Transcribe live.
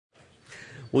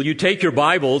Will you take your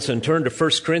Bibles and turn to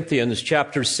 1 Corinthians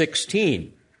chapter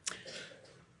 16?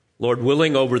 Lord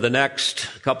willing, over the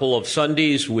next couple of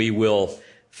Sundays, we will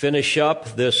finish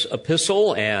up this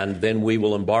epistle, and then we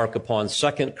will embark upon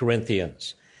 2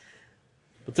 Corinthians.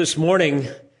 But this morning,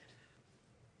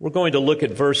 we're going to look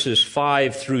at verses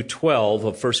 5 through 12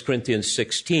 of 1 Corinthians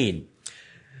 16.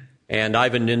 And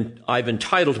I've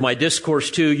entitled my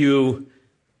discourse to you,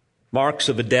 Marks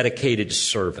of a Dedicated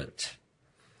Servant.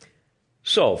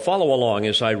 So, follow along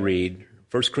as I read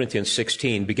 1 Corinthians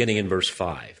 16, beginning in verse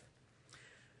 5.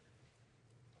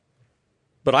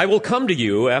 But I will come to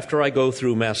you after I go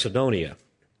through Macedonia,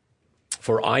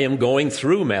 for I am going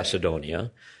through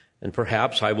Macedonia, and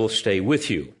perhaps I will stay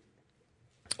with you,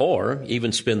 or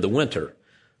even spend the winter,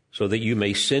 so that you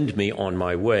may send me on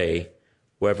my way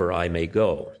wherever I may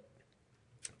go.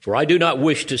 For I do not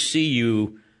wish to see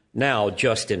you now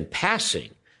just in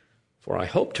passing, for I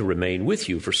hope to remain with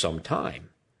you for some time,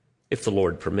 if the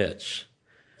Lord permits.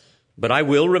 But I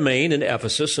will remain in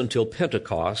Ephesus until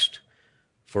Pentecost,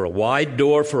 for a wide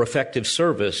door for effective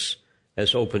service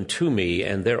has opened to me,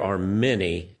 and there are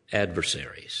many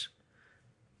adversaries.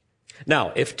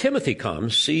 Now, if Timothy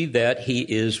comes, see that he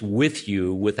is with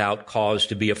you without cause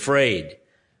to be afraid,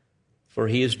 for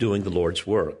he is doing the Lord's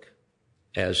work,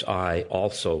 as I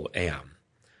also am.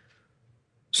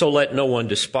 So let no one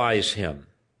despise him,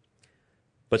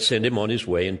 but send him on his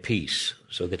way in peace,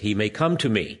 so that he may come to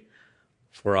me,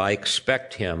 for I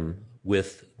expect him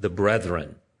with the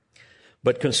brethren.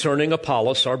 But concerning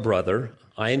Apollos, our brother,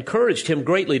 I encouraged him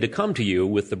greatly to come to you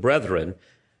with the brethren,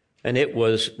 and it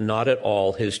was not at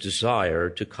all his desire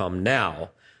to come now,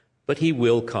 but he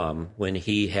will come when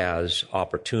he has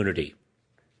opportunity.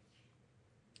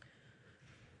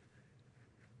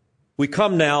 We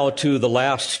come now to the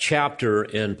last chapter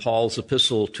in Paul's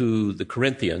epistle to the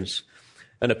Corinthians,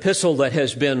 an epistle that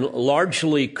has been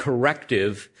largely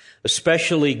corrective,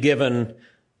 especially given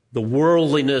the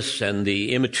worldliness and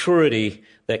the immaturity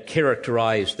that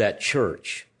characterized that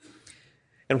church.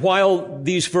 And while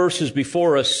these verses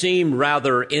before us seem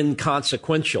rather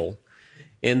inconsequential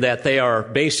in that they are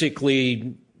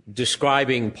basically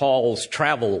describing Paul's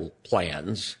travel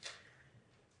plans,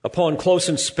 upon close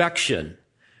inspection,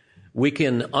 we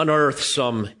can unearth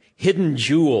some hidden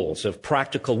jewels of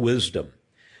practical wisdom.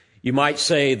 You might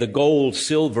say the gold,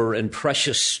 silver, and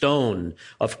precious stone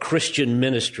of Christian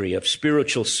ministry, of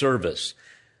spiritual service,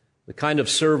 the kind of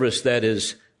service that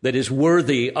is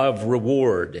worthy of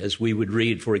reward, as we would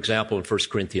read, for example, in 1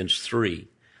 Corinthians 3.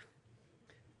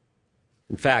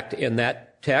 In fact, in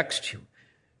that text,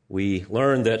 we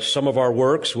learn that some of our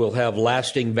works will have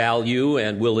lasting value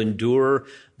and will endure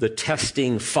the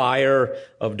testing fire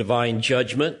of divine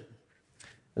judgment,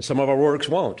 and some of our works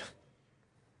won't.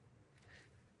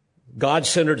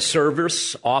 God-centered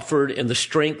service offered in the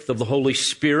strength of the Holy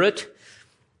Spirit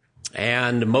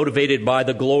and motivated by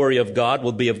the glory of God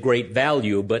will be of great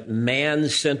value, but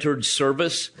man-centered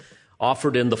service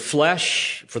offered in the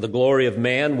flesh for the glory of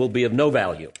man will be of no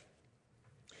value.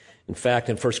 In fact,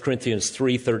 in 1 Corinthians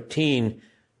 3:13,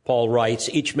 Paul writes,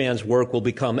 each man's work will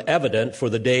become evident, for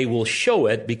the day will show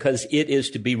it, because it is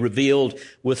to be revealed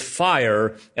with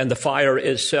fire, and the fire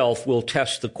itself will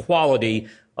test the quality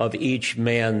of each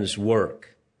man's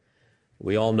work.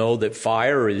 We all know that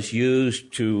fire is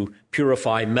used to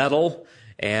purify metal,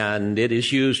 and it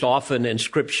is used often in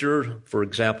Scripture, for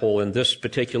example, in this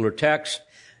particular text,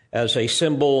 as a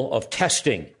symbol of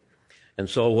testing. And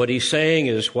so what he's saying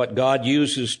is what God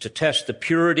uses to test the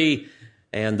purity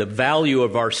and the value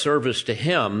of our service to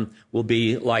him will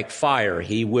be like fire.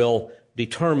 He will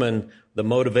determine the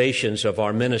motivations of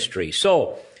our ministry.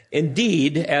 So,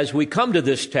 indeed, as we come to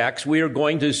this text, we are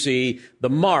going to see the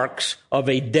marks of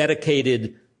a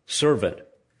dedicated servant.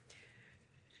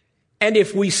 And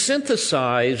if we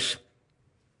synthesize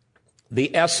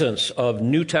the essence of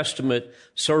New Testament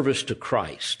service to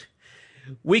Christ,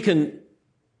 we can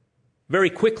very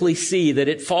quickly see that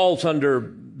it falls under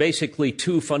basically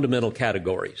two fundamental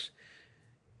categories.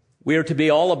 We are to be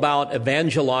all about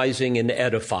evangelizing and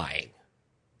edifying.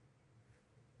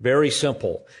 Very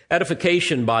simple.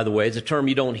 Edification, by the way, is a term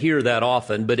you don't hear that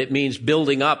often, but it means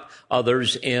building up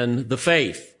others in the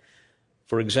faith.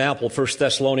 For example, 1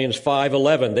 Thessalonians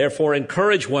 5:11, therefore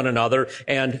encourage one another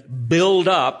and build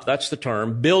up, that's the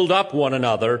term, build up one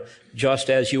another just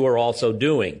as you are also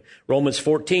doing. Romans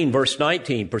 14, verse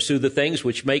 19, pursue the things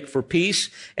which make for peace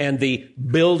and the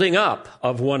building up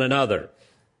of one another.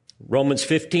 Romans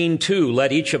 15:2,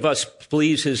 let each of us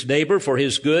please his neighbor for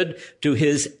his good to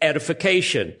his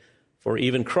edification, for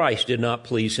even Christ did not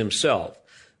please himself.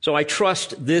 So I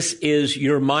trust this is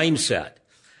your mindset.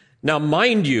 Now,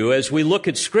 mind you, as we look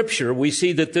at Scripture, we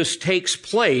see that this takes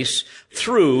place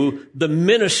through the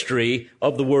ministry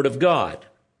of the Word of God.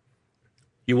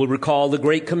 You will recall the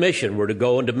Great Commission. We're to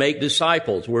go and to make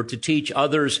disciples. We're to teach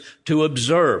others to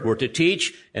observe. We're to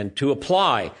teach and to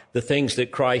apply the things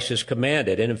that Christ has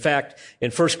commanded. And in fact, in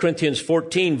 1 Corinthians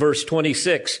 14, verse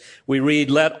 26, we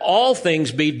read, "Let all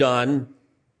things be done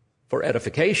for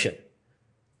edification."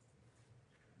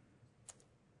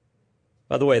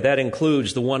 By the way, that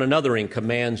includes the one anothering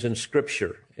commands in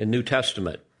Scripture, in New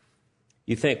Testament.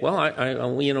 You think, well,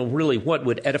 really, what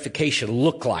would edification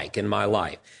look like in my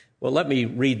life? Well, let me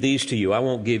read these to you. I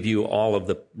won't give you all of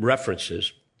the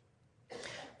references.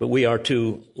 But we are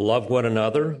to love one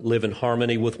another, live in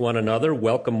harmony with one another,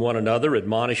 welcome one another,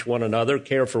 admonish one another,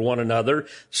 care for one another,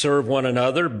 serve one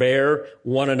another, bear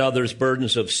one another's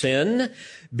burdens of sin,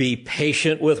 be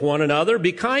patient with one another,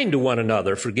 be kind to one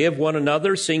another, forgive one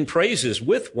another, sing praises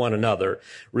with one another,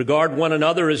 regard one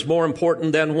another as more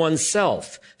important than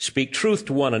oneself, speak truth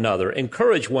to one another,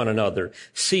 encourage one another,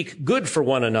 seek good for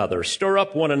one another, stir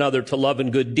up one another to love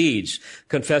and good deeds,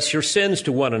 confess your sins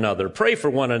to one another, pray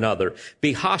for one another,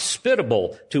 be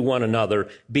hospitable to one another,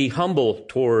 be humble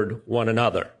toward one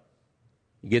another.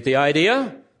 You get the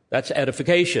idea? That's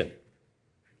edification.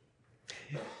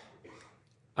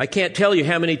 I can't tell you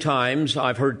how many times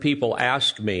I've heard people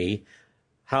ask me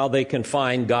how they can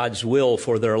find God's will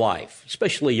for their life,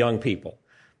 especially young people.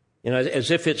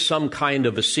 As if it's some kind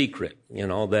of a secret,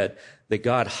 that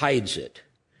God hides it.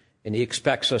 And he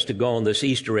expects us to go on this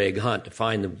Easter egg hunt to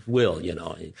find the will,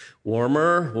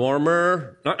 Warmer,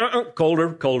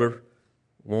 colder,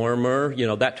 warmer,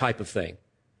 that type of thing.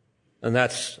 And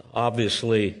that's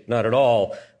obviously not at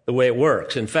all the way it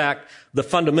works. In fact, the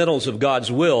fundamentals of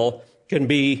God's will can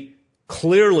be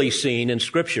clearly seen in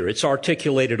Scripture. It's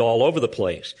articulated all over the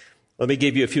place. Let me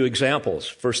give you a few examples.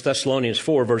 1 Thessalonians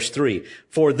 4, verse 3.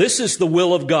 For this is the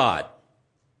will of God.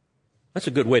 That's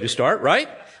a good way to start, right?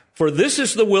 For this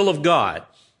is the will of God,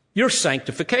 your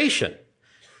sanctification,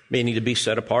 meaning to be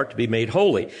set apart, to be made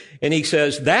holy. And he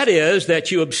says, that is,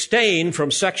 that you abstain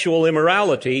from sexual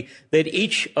immorality, that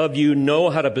each of you know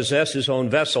how to possess his own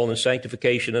vessel in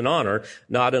sanctification and honor,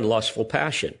 not in lustful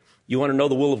passion. You want to know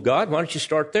the will of God? Why don't you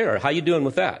start there? How you doing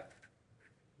with that?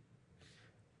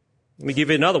 Let me give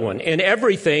you another one. In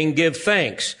everything, give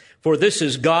thanks, for this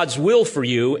is God's will for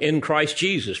you in Christ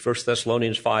Jesus. 1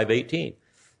 Thessalonians 5:18.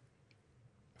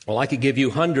 Well, I could give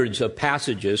you hundreds of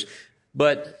passages,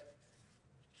 but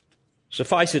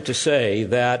suffice it to say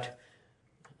that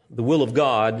the will of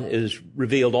God is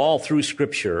revealed all through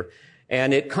Scripture,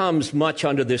 and it comes much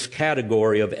under this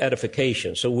category of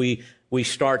edification. So we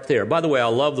start there. By the way, I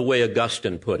love the way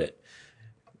Augustine put it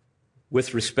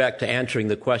with respect to answering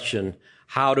the question,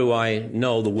 how do I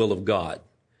know the will of God?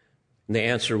 And the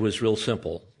answer was real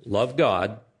simple. Love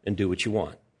God and do what you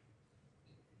want.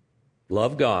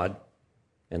 Love God,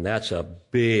 and that's a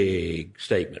big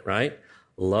statement, right?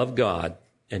 Love God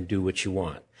and do what you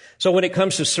want. So when it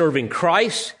comes to serving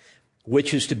Christ,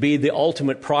 which is to be the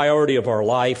ultimate priority of our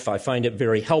life, I find it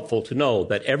very helpful to know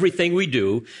that everything we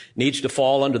do needs to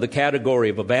fall under the category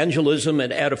of evangelism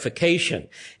and edification.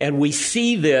 And we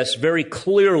see this very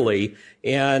clearly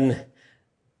in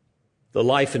the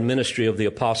life and ministry of the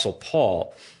Apostle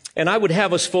Paul. And I would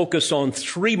have us focus on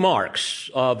 3 marks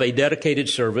of a dedicated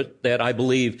servant that I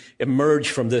believe emerge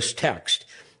from this text.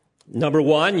 Number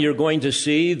 1, you're going to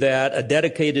see that a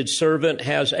dedicated servant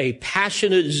has a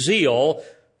passionate zeal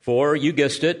for, you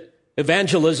guessed it,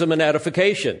 evangelism and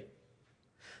edification.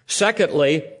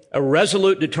 Secondly, a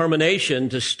resolute determination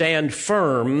to stand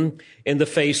firm in the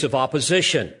face of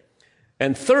opposition.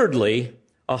 And thirdly,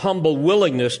 a humble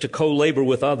willingness to co-labor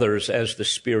with others as the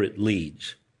Spirit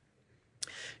leads.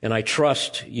 And I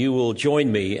trust you will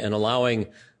join me in allowing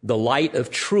the light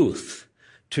of truth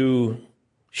to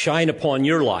shine upon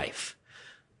your life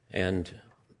and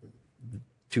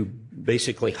to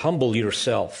basically humble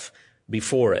yourself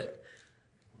before it.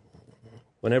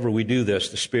 Whenever we do this,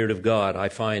 the Spirit of God, I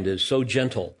find, is so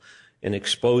gentle in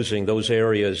exposing those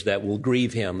areas that will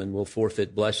grieve him and will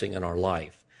forfeit blessing in our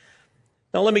life.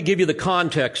 Now, let me give you the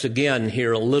context again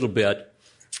here a little bit.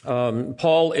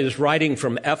 Paul is writing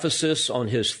from Ephesus on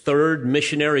his 3rd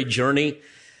missionary journey.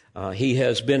 He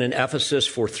has been in Ephesus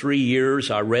for 3 years.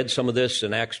 I read some of this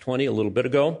in Acts 20 a little bit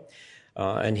ago.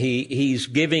 And he's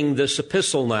giving this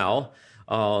epistle now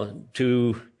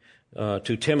to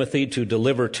Timothy to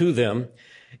deliver to them.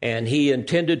 And he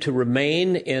intended to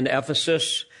remain in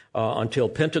Ephesus until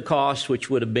Pentecost, which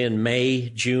would have been May,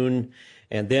 June,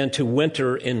 and then to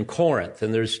winter in Corinth.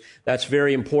 And that's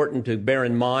very important to bear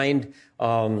in mind.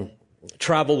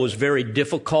 Travel was very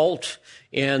difficult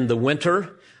in the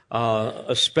winter.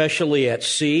 especially at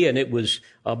sea, and it was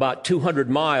about 200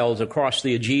 miles across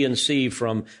the Aegean Sea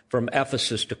from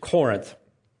Ephesus to Corinth.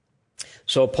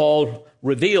 So Paul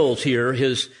reveals here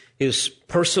his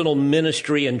personal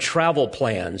ministry and travel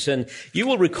plans. And you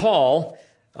will recall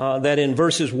that in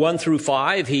verses 1 through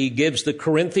 5, he gives the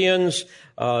Corinthians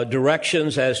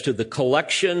directions as to the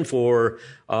collection for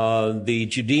the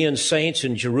Judean saints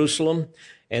in Jerusalem.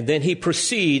 And then he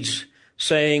proceeds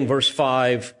saying, verse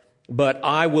 5, "But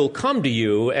I will come to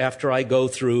you after I go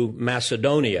through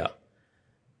Macedonia."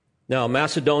 Now,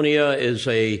 Macedonia is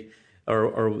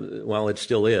well, it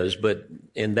still is, but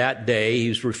in that day,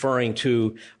 he's referring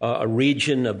to a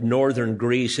region of northern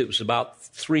Greece. It was about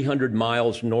 300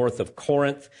 miles north of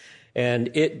Corinth. And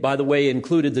it, by the way,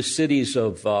 included the cities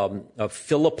of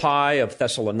Philippi, of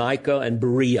Thessalonica, and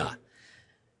Berea.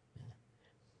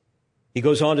 He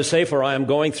goes on to say, "For I am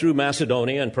going through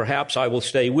Macedonia, and perhaps I will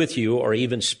stay with you or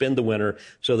even spend the winter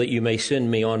so that you may send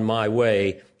me on my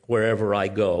way wherever I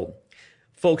go."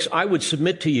 Folks, I would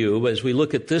submit to you as we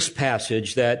look at this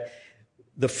passage that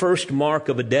the first mark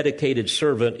of a dedicated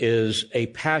servant is a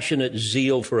passionate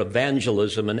zeal for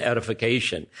evangelism and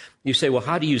edification. You say, well,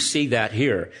 how do you see that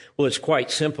here? Well, it's quite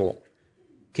simple.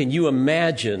 Can you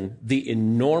imagine the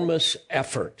enormous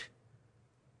effort,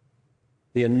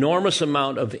 the enormous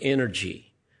amount of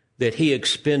energy that he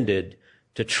expended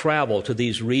to travel to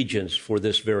these regions for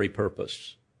this very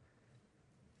purpose?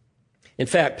 In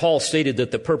fact, Paul stated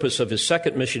that the purpose of his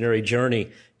second missionary journey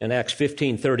in Acts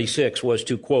 15:36 was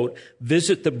to, quote,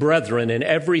 "visit the brethren in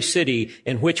every city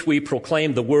in which we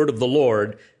proclaim the word of the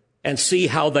Lord and see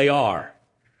how they are."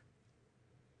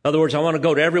 In other words, I want to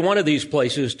go to every one of these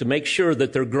places to make sure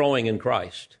that they're growing in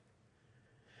Christ.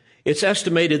 It's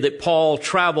estimated that Paul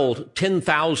traveled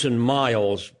 10,000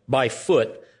 miles by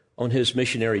foot on his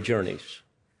missionary journeys.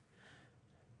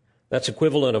 That's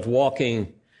equivalent of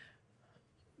walking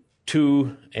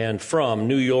to and from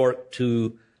New York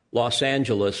to Los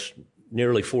Angeles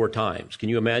nearly 4 times. Can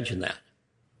you imagine that?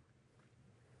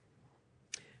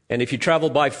 And if you travel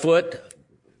by foot,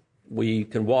 we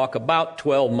can walk about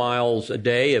 12 miles a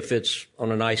day if it's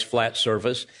on a nice flat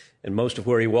surface, and most of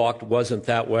where he walked wasn't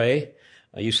that way.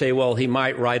 You say, well, he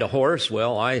might ride a horse.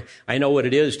 Well, I know what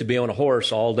it is to be on a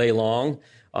horse all day long.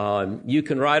 You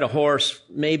can ride a horse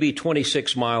maybe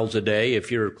 26 miles a day if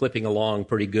you're clipping along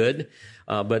pretty good.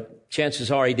 But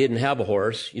chances are he didn't have a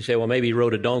horse. You say, well, maybe he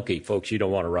rode a donkey. Folks, you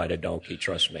don't want to ride a donkey,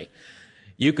 trust me.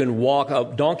 You can walk,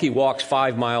 a donkey walks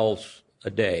 5 miles a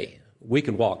day. We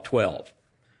can walk 12.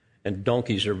 And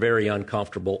donkeys are very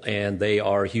uncomfortable, and they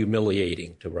are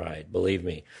humiliating to ride, believe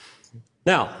me.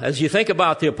 Now, as you think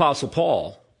about the Apostle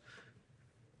Paul,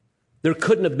 there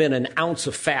couldn't have been an ounce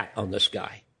of fat on this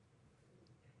guy.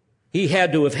 He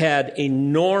had to have had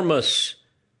enormous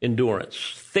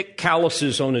endurance, thick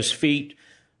calluses on his feet,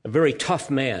 a very tough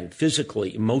man,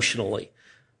 physically, emotionally,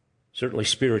 certainly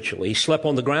spiritually. He slept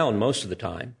on the ground most of the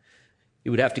time. He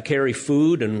would have to carry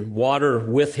food and water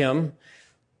with him.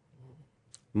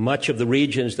 Much of the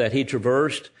regions that he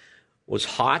traversed was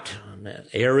hot,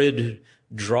 arid,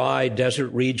 dry desert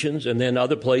regions, and then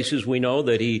other places we know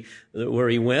that where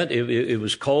he went, it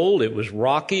was cold, it was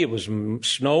rocky, it was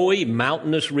snowy,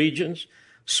 mountainous regions,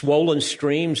 swollen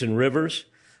streams and rivers.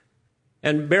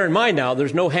 And bear in mind now,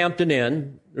 there's no Hampton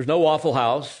Inn, there's no Waffle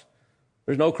House,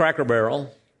 there's no Cracker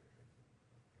Barrel.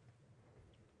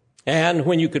 And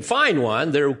when you could find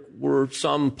one, there were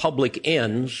some public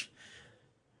inns,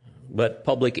 but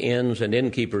public inns and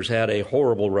innkeepers had a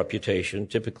horrible reputation.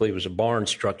 Typically, it was a barn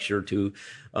structure to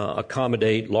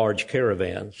accommodate large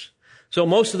caravans. So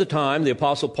most of the time, the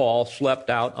Apostle Paul slept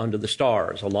out under the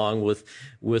stars, along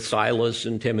with Silas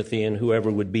and Timothy and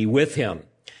whoever would be with him.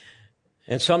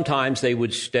 And sometimes they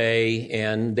would stay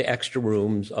in the extra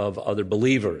rooms of other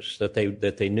believers that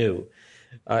they knew.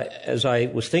 As I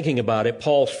was thinking about it,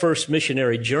 Paul's first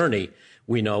missionary journey,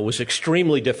 we know, was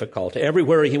extremely difficult.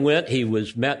 Everywhere he went, he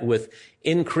was met with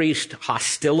increased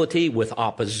hostility, with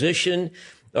opposition.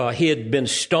 He had been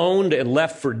stoned and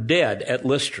left for dead at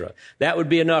Lystra. That would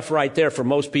be enough right there for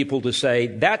most people to say,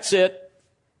 that's it,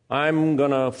 I'm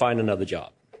going to find another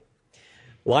job.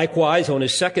 Likewise, on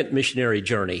his second missionary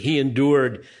journey, he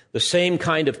endured the same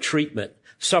kind of treatment,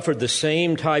 suffered the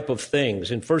same type of things.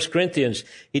 In 1 Corinthians,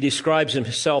 he describes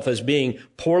himself as being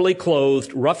poorly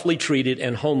clothed, roughly treated,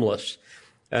 and homeless.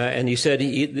 And he said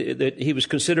that he was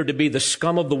considered to be the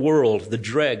scum of the world, the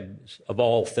dregs of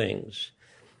all things.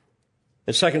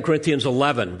 In 2 Corinthians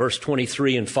 11, verse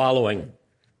 23 and following,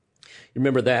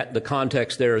 Remember that the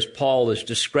context there is Paul is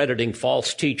discrediting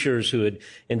false teachers who had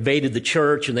invaded the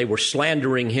church and they were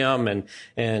slandering him.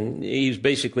 And he's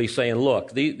basically saying,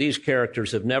 look, these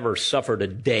characters have never suffered a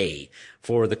day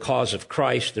for the cause of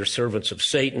Christ. They're servants of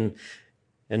Satan.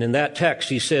 And in that text,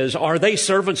 he says, are they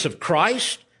servants of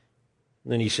Christ?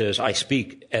 And then he says, I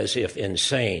speak as if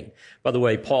insane. By the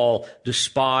way, Paul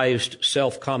despised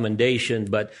self-commendation,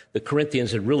 but the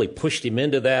Corinthians had really pushed him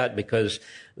into that because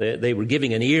they were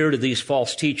giving an ear to these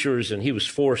false teachers, and he was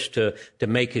forced to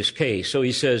make his case. So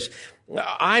he says,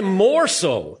 I'm more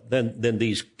so than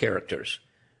these characters,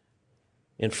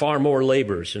 in far more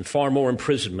labors, in far more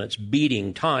imprisonments,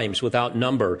 beating, times without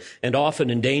number, and often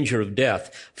in danger of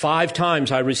death. 5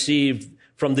 times I received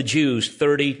from the Jews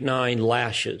 39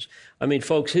 lashes. I mean,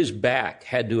 folks, his back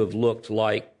had to have looked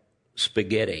like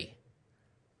spaghetti.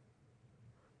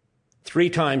 3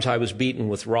 times I was beaten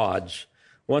with rods.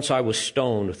 Once I was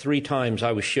stoned. 3 times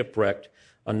I was shipwrecked.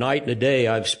 A night and a day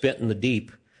I've spent in the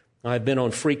deep. I've been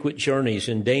on frequent journeys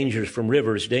in dangers from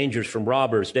rivers, dangers from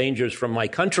robbers, dangers from my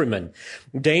countrymen,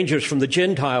 dangers from the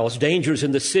Gentiles, dangers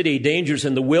in the city, dangers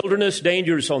in the wilderness,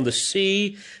 dangers on the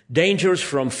sea, dangers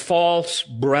from false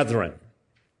brethren.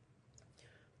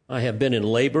 I have been in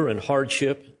labor and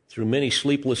hardship through many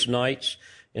sleepless nights,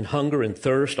 in hunger and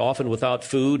thirst, often without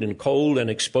food, and cold and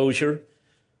exposure.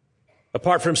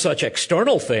 Apart from such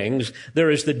external things, there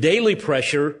is the daily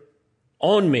pressure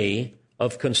on me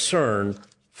of concern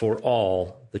for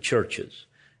all the churches.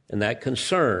 And that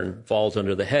concern falls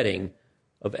under the heading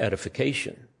of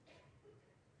edification.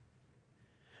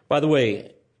 By the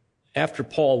way, after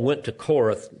Paul went to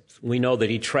Corinth, we know that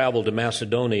he traveled to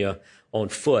Macedonia on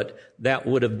foot. That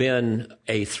would have been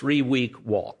a 3-week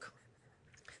walk,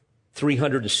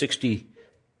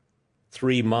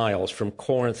 363 miles from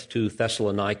Corinth to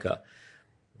Thessalonica.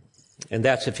 And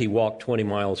that's if he walked 20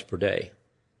 miles per day.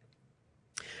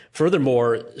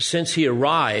 Furthermore, since he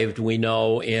arrived, we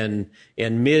know, in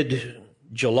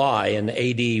mid-July in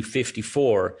AD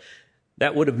 54,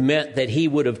 that would have meant that he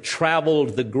would have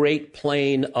traveled the great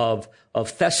plain of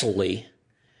Thessaly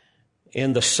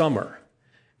in the summer.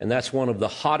 And that's one of the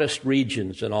hottest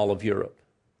regions in all of Europe.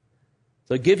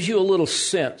 So it gives you a little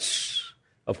sense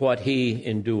of what he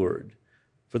endured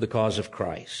for the cause of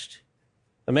Christ.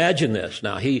 Imagine this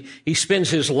now. He spends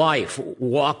his life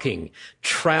walking,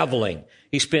 traveling.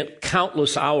 He spent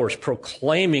countless hours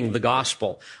proclaiming the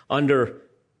gospel under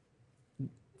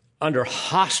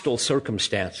hostile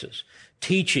circumstances,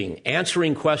 teaching,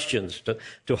 answering questions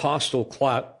to hostile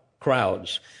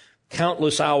crowds,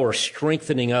 countless hours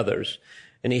strengthening others.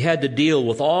 And he had to deal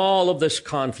with all of this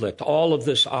conflict, all of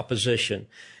this opposition.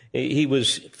 He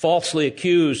was falsely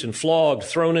accused and flogged,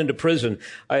 thrown into prison.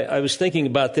 I was thinking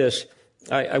about this.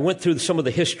 I went through some of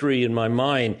the history in my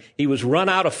mind. He was run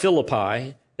out of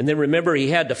Philippi, and then remember he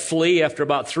had to flee after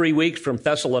about 3 weeks from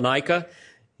Thessalonica.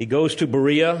 He goes to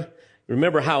Berea.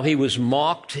 Remember how he was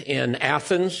mocked in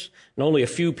Athens, and only a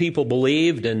few people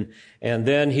believed, and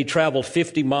then he traveled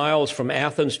 50 miles from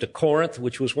Athens to Corinth,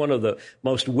 which was one of the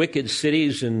most wicked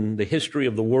cities in the history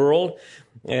of the world.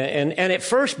 And at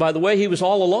first, by the way, he was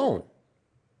all alone.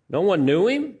 No one knew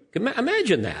him.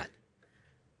 Imagine that.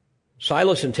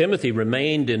 Silas and Timothy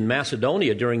remained in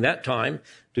Macedonia during that time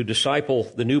to disciple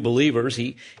the new believers.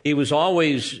 He was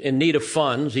always in need of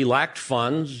funds. He lacked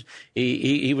funds.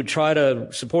 He would try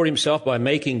to support himself by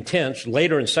making tents.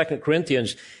 Later in 2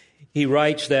 Corinthians, he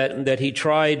writes that he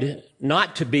tried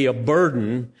not to be a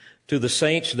burden to the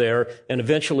saints there, and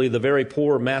eventually the very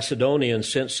poor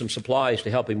Macedonians sent some supplies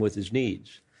to help him with his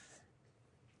needs.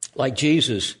 Like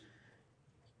Jesus,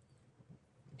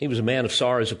 he was a man of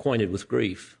sorrows, acquainted with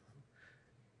grief.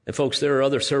 And folks, there are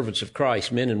other servants of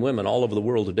Christ, men and women all over the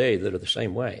world today that are the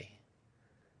same way.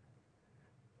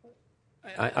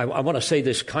 I want to say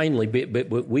this kindly, but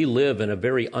we live in a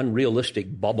very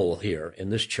unrealistic bubble here in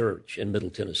this church in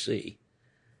Middle Tennessee.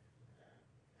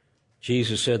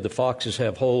 Jesus said, the foxes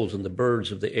have holes and the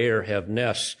birds of the air have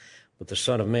nests, but the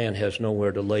Son of Man has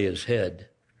nowhere to lay his head.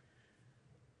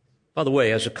 By the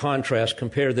way, as a contrast,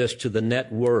 compare this to the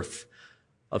net worth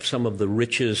of some of the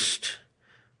richest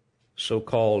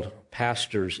so-called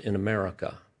pastors in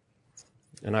America.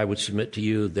 And I would submit to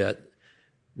you that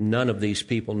none of these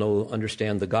people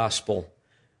understand the gospel.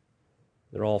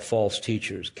 They're all false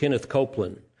teachers. Kenneth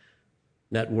Copeland,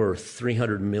 net worth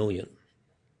 $300 million.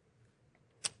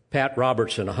 Pat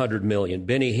Robertson, $100 million.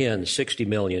 Benny Hinn, $60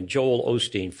 million. Joel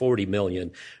Osteen, $40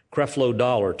 million. Creflo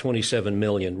Dollar, $27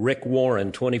 million. Rick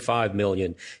Warren, $25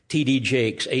 million. T.D.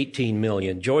 Jakes, $18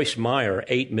 million. Joyce Meyer,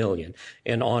 $8 million.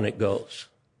 And on it goes.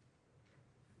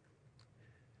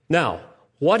 Now,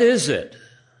 what is it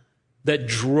that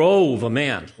drove a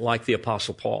man like the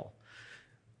Apostle Paul?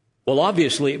 Well,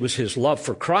 obviously it was his love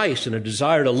for Christ and a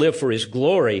desire to live for his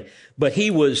glory, but he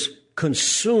was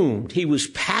consumed. He was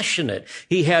passionate.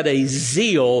 He had a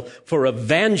zeal for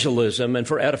evangelism and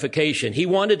for edification. He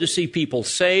wanted to see people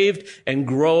saved and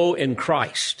grow in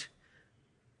Christ.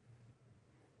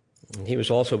 And he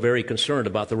was also very concerned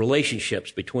about the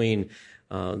relationships between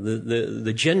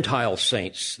the Gentile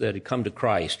saints that had come to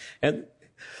Christ and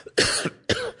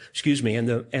excuse me, and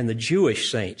the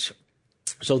Jewish saints,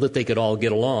 so that they could all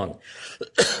get along.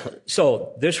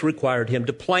 So this required him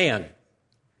to plan.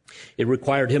 It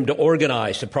required him to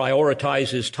organize, to prioritize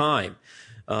his time,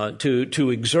 to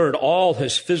exert all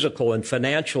his physical and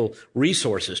financial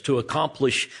resources to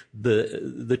accomplish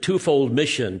the twofold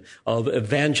mission of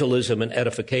evangelism and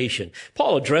edification.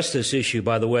 Paul addressed this issue,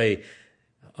 by the way,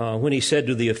 when he said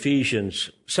to the Ephesians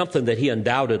something that he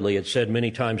undoubtedly had said many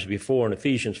times before in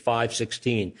Ephesians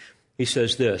 5:16. He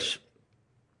says this,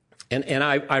 and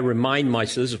I remind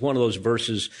myself, this is one of those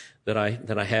verses that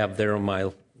I have there on my,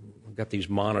 I've got these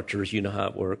monitors, you know how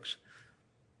it works.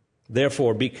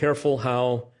 Therefore, be careful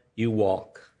how you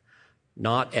walk,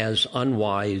 not as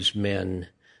unwise men,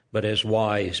 but as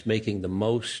wise, making the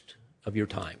most of your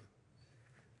time.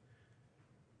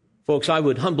 Folks, I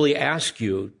would humbly ask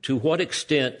you, to what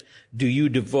extent do you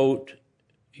devote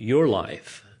your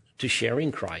life to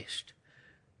sharing Christ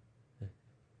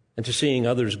and to seeing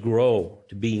others grow,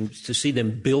 to see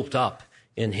them built up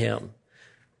in Him?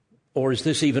 Or is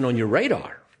this even on your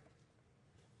radar?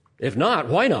 If not,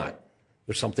 why not?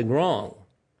 There's something wrong.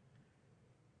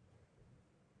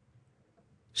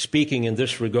 Speaking in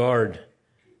this regard,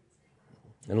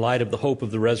 in light of the hope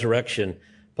of the resurrection,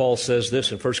 Paul says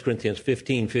this in 1 Corinthians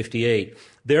 15:58.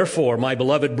 Therefore, my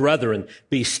beloved brethren,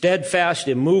 be steadfast,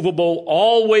 immovable,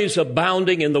 always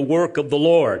abounding in the work of the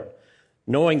Lord,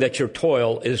 knowing that your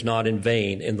toil is not in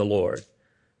vain in the Lord.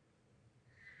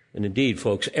 And indeed,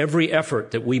 folks, every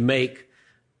effort that we make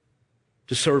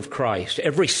to serve Christ,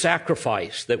 every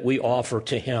sacrifice that we offer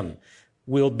to Him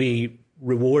will be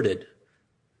rewarded.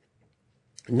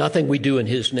 Nothing we do in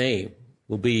His name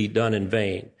will be done in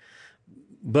vain.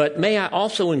 But may I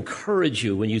also encourage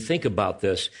you, when you think about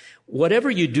this,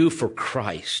 whatever you do for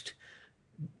Christ,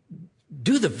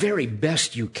 do the very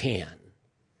best you can.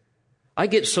 I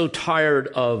get so tired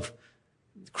of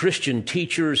Christian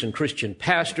teachers and Christian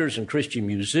pastors and Christian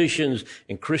musicians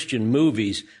and Christian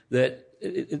movies that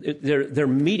they're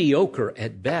mediocre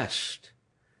at best.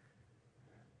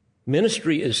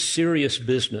 Ministry is serious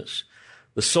business.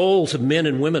 The souls of men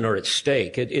and women are at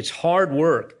stake. It's hard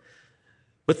work.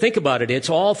 But think about it. It's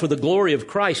all for the glory of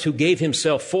Christ, who gave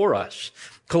Himself for us.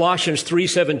 Colossians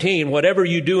 3:17, whatever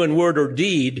you do in word or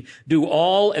deed, do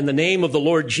all in the name of the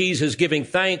Lord Jesus, giving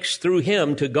thanks through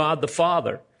Him to God the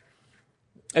Father.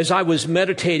 As I was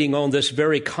meditating on this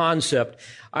very concept,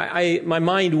 my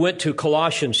mind went to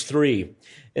Colossians 3,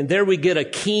 and there we get a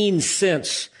keen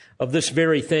sense of this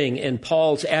very thing in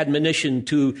Paul's admonition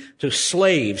to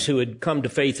slaves who had come to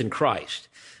faith in Christ.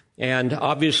 And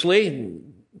obviously,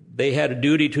 they had a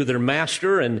duty to their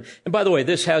master. And by the way,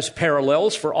 this has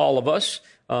parallels for all of us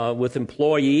with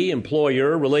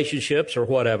employee-employer relationships or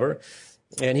whatever.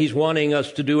 And he's wanting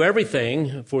us to do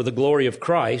everything for the glory of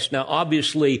Christ. Now,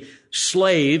 obviously,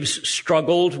 slaves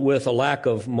struggled with a lack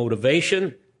of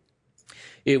motivation.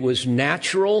 It was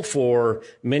natural for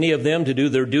many of them to do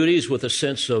their duties with a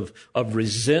sense of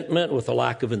resentment, with a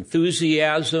lack of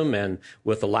enthusiasm, and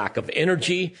with a lack of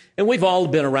energy. And we've all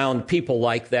been around people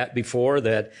like that before,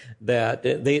 that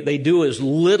they do as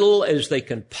little as they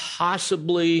can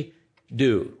possibly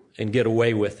do and get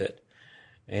away with it.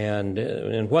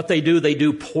 And what they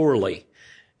do poorly.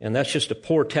 And that's just a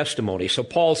poor testimony. So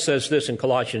Paul says this in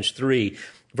Colossians 3,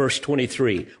 verse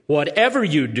 23. Whatever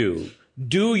you do,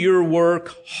 do your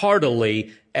work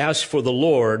heartily as for the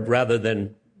Lord rather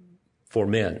than for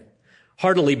men.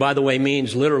 Heartily, by the way,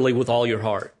 means literally with all your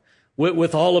heart,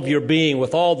 with all of your being,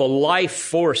 with all the life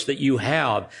force that you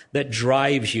have that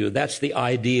drives you. That's the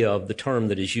idea of the term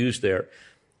that is used there.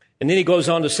 And then he goes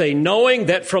on to say, knowing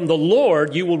that from the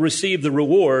Lord you will receive the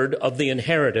reward of the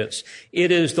inheritance.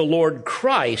 It is the Lord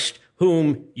Christ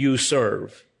whom you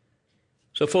serve.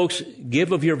 So folks,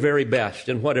 give of your very best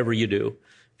in whatever you do.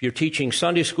 If you're teaching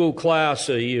Sunday school class,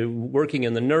 you're working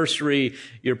in the nursery,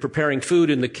 you're preparing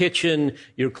food in the kitchen,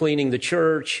 you're cleaning the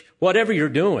church, whatever you're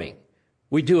doing,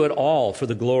 we do it all for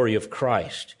the glory of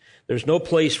Christ. There's no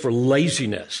place for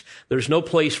laziness. There's no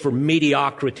place for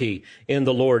mediocrity in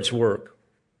the Lord's work.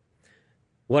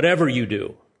 Whatever you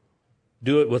do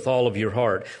it with all of your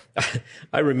heart.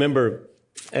 I remember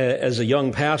as a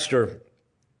young pastor,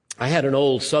 I had an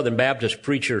old Southern Baptist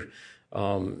preacher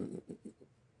tell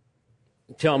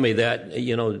me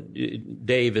that,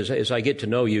 Dave, as I get to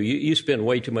know you, you spend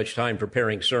way too much time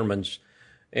preparing sermons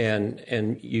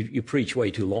and you preach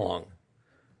way too long.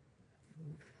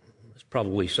 There's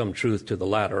probably some truth to the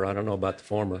latter. I don't know about the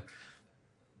former.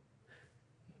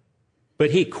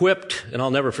 But he quipped, and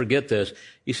I'll never forget this,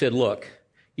 he said, look,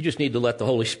 you just need to let the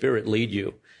Holy Spirit lead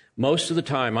you. Most of the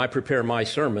time, I prepare my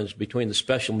sermons between the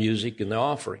special music and the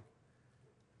offering.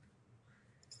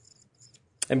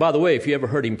 And by the way, if you ever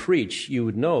heard him preach, you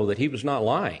would know that he was not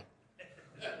lying.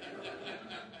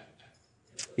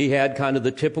 He had kind of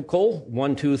the typical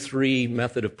 1, 2, 3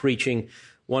 method of preaching,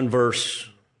 1 verse,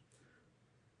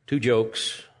 2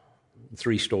 jokes,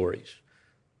 3 stories,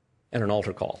 and an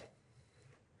altar call.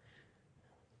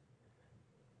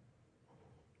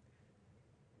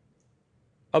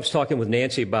 I was talking with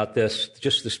Nancy about this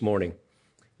just this morning.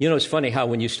 It's funny how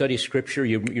when you study Scripture,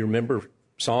 you remember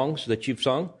songs that you've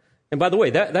sung. And by the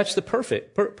way, that's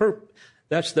the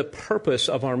that's the purpose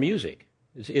of our music.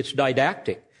 It's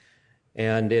didactic,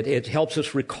 and it helps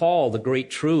us recall the great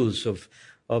truths of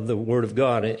the Word of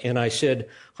God. And I said,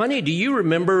 honey, do you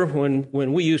remember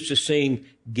when we used to sing,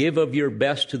 "Give of your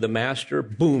best to the Master"?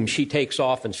 Boom, she takes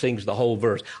off and sings the whole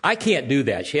verse. I can't do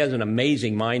that. She has an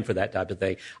amazing mind for that type of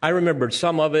thing. I remembered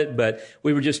some of it, but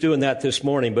we were just doing that this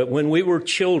morning. But when we were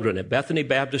children at Bethany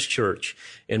Baptist Church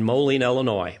in Moline,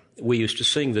 Illinois, we used to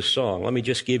sing this song. Let me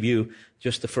just give you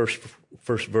just the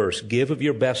first verse. Give of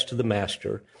your best to the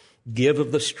Master. Give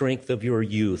of the strength of your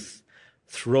youth.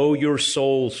 Throw your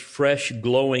soul's fresh,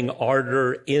 glowing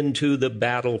ardor into the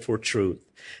battle for truth.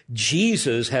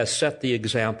 Jesus has set the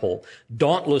example.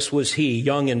 Dauntless was he,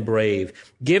 young and brave.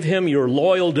 Give him your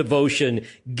loyal devotion.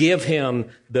 Give him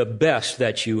the best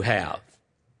that you have.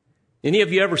 Any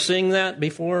of you ever sing that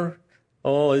before?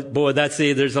 Oh, boy,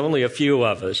 there's only a few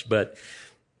of us, but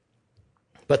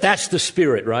that's the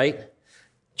spirit, right?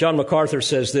 John MacArthur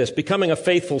says this, becoming a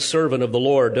faithful servant of the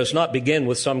Lord does not begin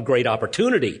with some great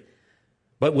opportunity,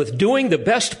 but with doing the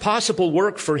best possible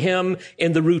work for him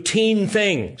in the routine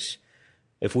things.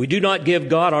 If we do not give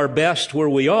God our best where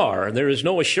we are, there is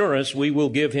no assurance we will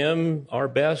give him our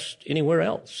best anywhere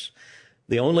else.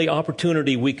 The only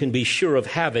opportunity we can be sure of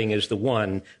having is the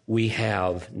one we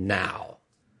have now.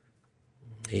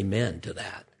 Amen to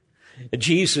that.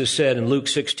 Jesus said in Luke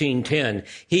 16:10,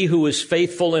 he who is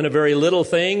faithful in a very little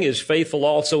thing is faithful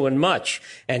also in much,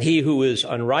 and he who is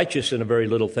unrighteous in a very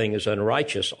little thing is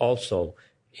unrighteous also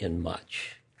in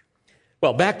much.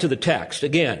 Well, back to the text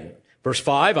again. Verse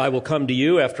 5, I will come to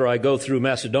you after I go through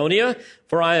Macedonia,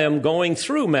 for I am going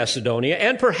through Macedonia,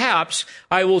 and perhaps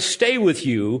I will stay with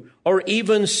you or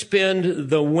even spend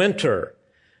the winter.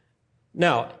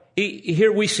 Now,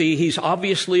 here we see he's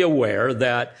obviously aware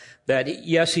that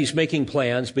yes, he's making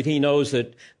plans, but he knows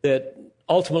that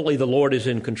ultimately the Lord is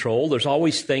in control. There's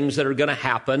always things that are going to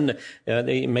happen.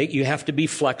 You have to be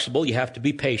flexible. You have to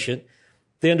be patient.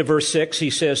 At the end of verse 6, he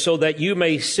says, so that you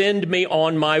may send me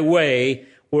on my way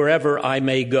wherever I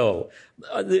may go.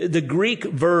 The Greek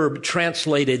verb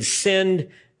translated send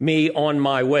me on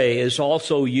my way is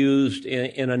also used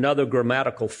in another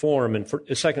grammatical form in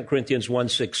 2 Corinthians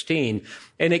 1:16.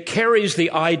 And it carries the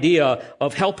idea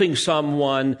of helping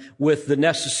someone with the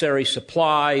necessary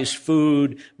supplies,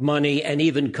 food, money, and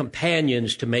even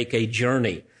companions to make a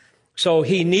journey. So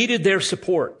he needed their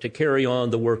support to carry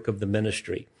on the work of the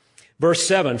ministry. Verse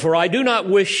 7, for I do not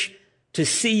wish to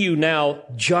see you now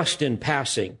just in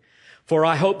passing, for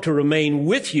I hope to remain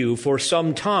with you for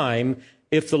some time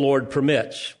if the Lord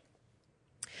permits.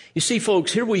 You see,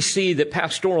 folks, here we see that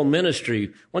pastoral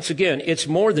ministry, once again, it's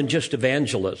more than just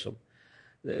evangelism.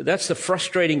 That's the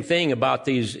frustrating thing about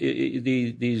these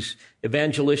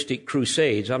evangelistic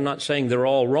crusades. I'm not saying they're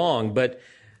all wrong,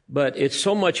 but it's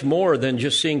so much more than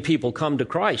just seeing people come to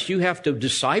Christ. You have to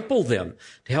disciple them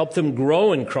to help them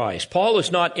grow in Christ. Paul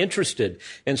is not interested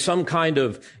in some kind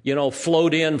of,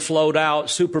 float in, float out,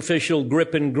 superficial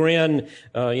grip and grin,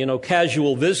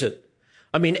 casual visit.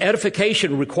 I mean,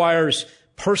 edification requires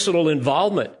personal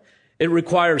involvement. It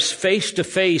requires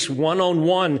face-to-face,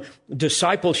 one-on-one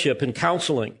discipleship and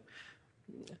counseling.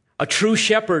 A true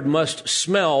shepherd must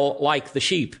smell like the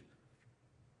sheep.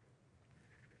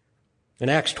 In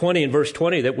Acts 20 and verse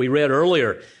 20 that we read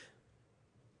earlier,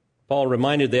 Paul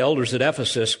reminded the elders at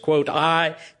Ephesus, quote,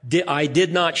 I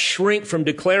did not shrink from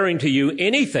declaring to you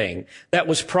anything that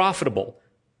was profitable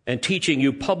and teaching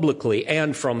you publicly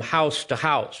and from house to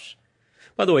house.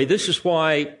 By the way, this is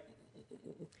why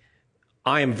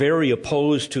I am very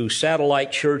opposed to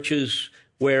satellite churches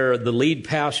where the lead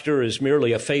pastor is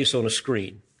merely a face on a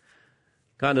screen.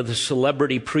 Kind of the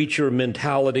celebrity preacher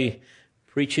mentality.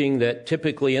 preaching that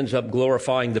typically ends up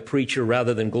glorifying the preacher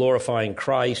rather than glorifying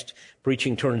Christ.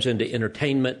 Preaching turns into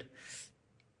entertainment.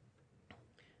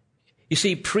 You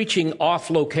see, preaching off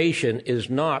location is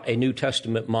not a New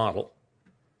Testament model.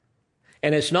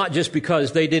 And it's not just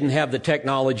because they didn't have the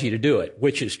technology to do it,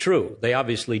 which is true. They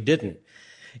obviously didn't.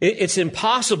 It's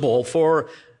impossible for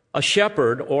a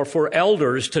shepherd or for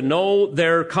elders to know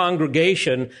their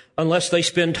congregation unless they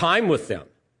spend time with them.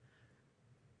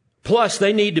 Plus,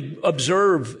 they need to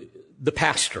observe the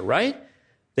pastor, right?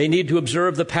 They need to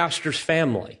observe the pastor's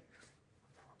family.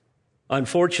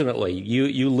 Unfortunately,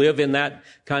 you live in that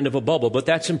kind of a bubble, but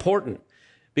that's important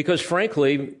because,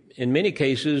 frankly, in many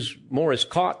cases, more is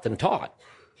caught than taught.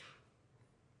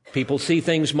 People see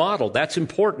things modeled. That's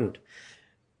important.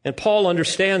 And Paul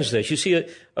understands this. You see,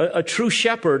 a true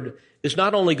shepherd is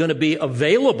not only going to be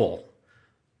available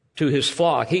to his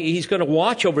flock, he's going to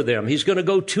watch over them. He's going to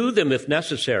go to them if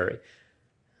necessary.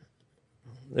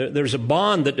 There's a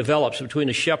bond that develops between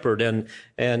a shepherd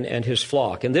and his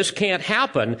flock. And this can't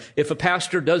happen if a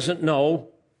pastor doesn't know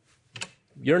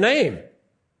your name.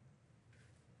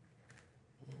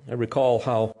 I recall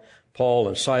how Paul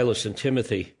and Silas and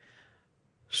Timothy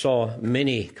saw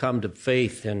many come to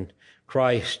faith in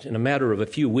Christ in a matter of a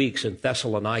few weeks in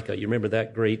Thessalonica. You remember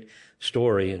that great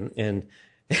story. And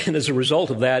as a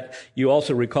result of that, you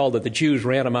also recall that the Jews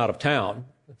ran them out of town.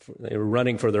 They were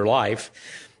running for their life.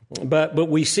 But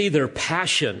we see their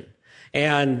passion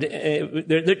and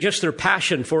their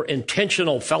passion for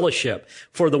intentional fellowship,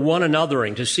 for the one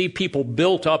anothering, to see people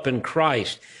built up in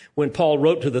Christ. When Paul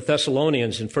wrote to the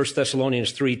Thessalonians in 1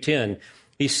 Thessalonians 3:10,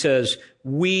 he says,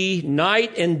 "We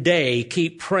night and day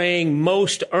keep praying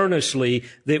most earnestly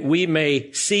that we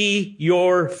may see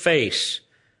your face."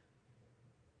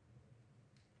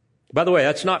 By the way,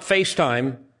 that's not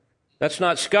FaceTime. That's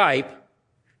not Skype.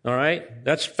 All right?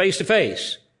 That's face to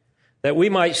face. That we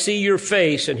might see your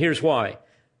face, and here's why,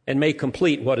 and may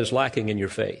complete what is lacking in your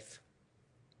faith.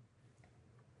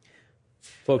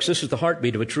 Folks, this is the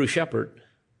heartbeat of a true shepherd.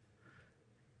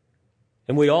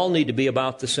 And we all need to be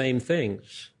about the same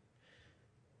things.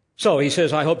 So he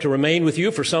says, "I hope to remain with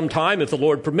you for some time if the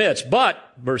Lord permits. But,"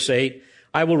 verse 8,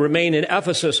 "I will remain in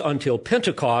Ephesus until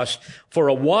Pentecost, for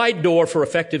a wide door for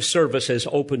effective service has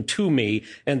opened to me,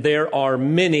 and there are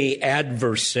many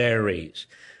adversaries."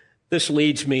 This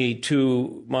leads me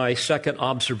to my second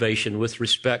observation with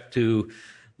respect to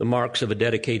the marks of a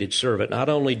dedicated servant. Not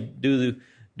only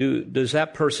does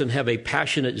that person have a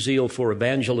passionate zeal for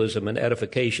evangelism and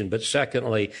edification, but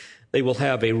secondly, they will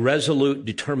have a resolute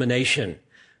determination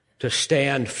to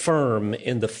stand firm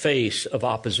in the face of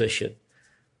opposition.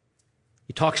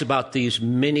 He talks about these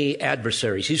many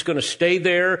adversaries. He's going to stay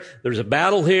there. There's a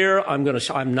battle here. I'm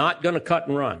not going to cut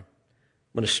and run.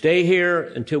 I'm going to stay here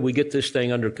until we get this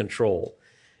thing under control.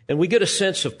 And we get a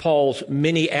sense of Paul's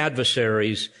many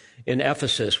adversaries in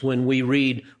Ephesus when we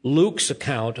read Luke's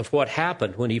account of what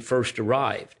happened when he first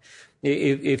arrived.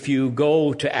 If you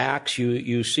go to Acts,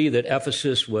 you see that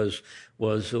Ephesus was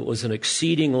an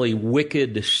exceedingly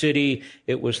wicked city.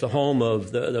 It was the home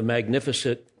of the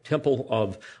magnificent temple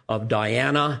of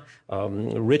Diana.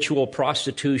 Ritual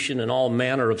prostitution and all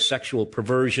manner of sexual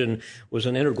perversion was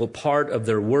an integral part of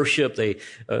their worship.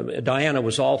 Diana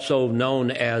was also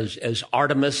known as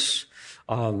Artemis,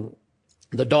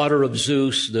 the daughter of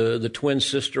Zeus, the twin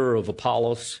sister of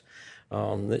Apollos,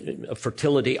 a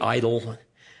fertility idol.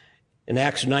 In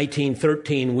Acts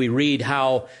 19:13, we read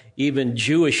how even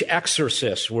Jewish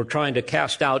exorcists were trying to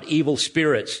cast out evil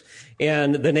spirits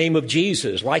in the name of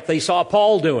Jesus, like they saw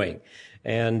Paul doing.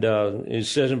 And it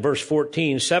says in verse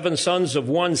 14, 7 sons of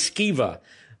one Sceva,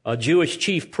 a Jewish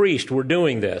chief priest, were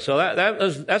doing this. So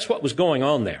that's what was going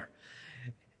on there.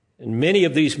 And many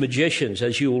of these magicians,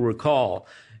 as you will recall,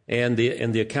 and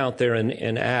the account there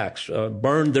in Acts,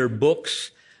 burned their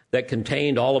books that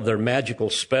contained all of their magical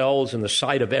spells in the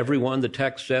sight of everyone, the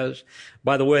text says.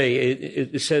 By the way,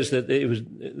 it says that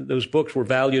those books were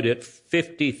valued at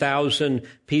 50,000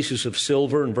 pieces of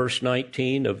silver in verse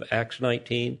 19 of Acts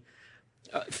 19.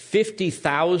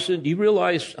 50,000, do you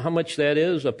realize how much that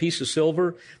is, a piece of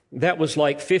silver? That was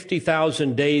like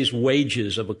 50,000 days'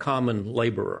 wages of a common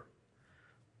laborer.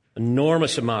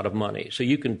 Enormous amount of money. So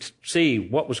you can see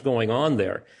what was going on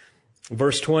there.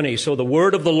 Verse 20, so the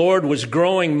word of the Lord was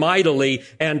growing mightily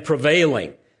and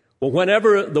prevailing. Well,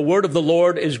 whenever the word of the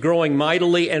Lord is growing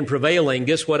mightily and prevailing,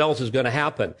 guess what else is going to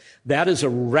happen? That is a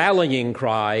rallying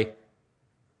cry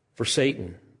for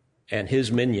Satan and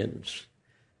his minions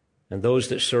and those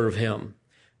that serve him.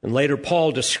 And later,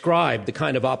 Paul described the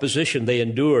kind of opposition they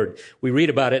endured. We read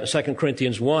about it in 2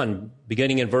 Corinthians 1,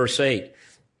 beginning in verse 8.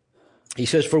 He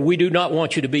says, for we do not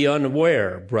want you to be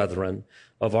unaware, brethren,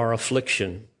 of our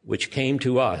affliction, which came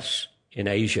to us in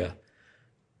Asia,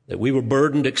 that we were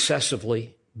burdened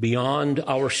excessively beyond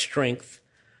our strength,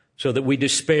 so that we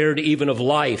despaired even of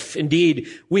life. Indeed,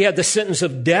 we had the sentence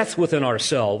of death within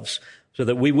ourselves, so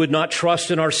that we would not trust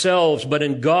in ourselves, but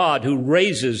in God who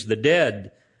raises the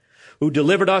dead, who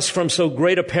delivered us from so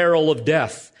great a peril of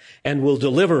death, and will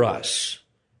deliver us.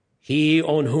 He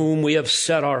on whom we have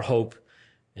set our hope,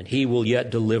 and he will yet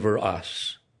deliver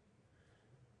us.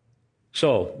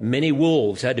 So many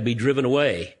wolves had to be driven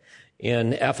away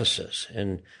in Ephesus,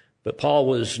 but Paul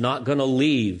was not going to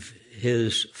leave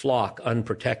his flock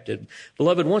unprotected.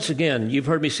 Beloved, once again, you've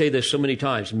heard me say this so many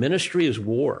times, ministry is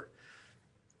war.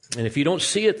 And if you don't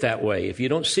see it that way, if you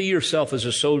don't see yourself as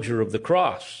a soldier of the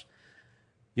cross,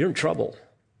 you're in trouble.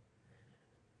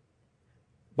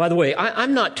 By the way,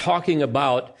 I'm not talking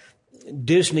about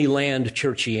Disneyland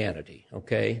churchianity,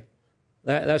 okay?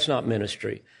 That's not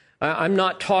ministry. I'm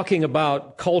not talking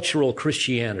about cultural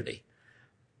Christianity.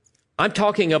 I'm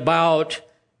talking about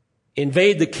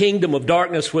invade the kingdom of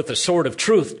darkness with the sword of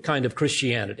truth kind of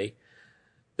Christianity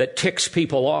that ticks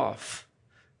people off.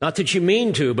 Not that you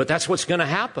mean to, but that's what's going to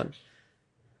happen.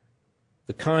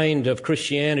 The kind of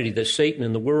Christianity that Satan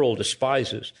and the world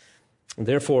despises. And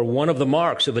therefore, one of the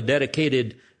marks of a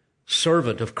dedicated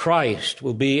servant of Christ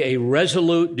will be a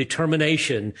resolute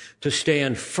determination to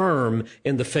stand firm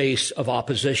in the face of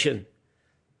opposition.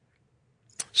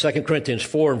 2 Corinthians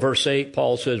 4 and verse 8,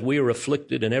 Paul says, we are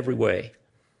afflicted in every way,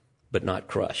 but not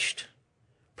crushed,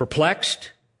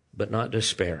 perplexed, but not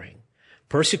despairing,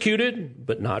 persecuted,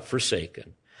 but not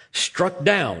forsaken, struck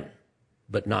down,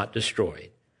 but not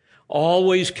destroyed,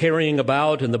 always carrying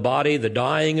about in the body the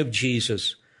dying of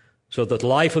Jesus, so that the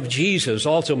life of Jesus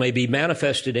also may be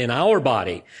manifested in our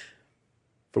body.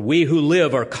 For we who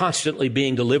live are constantly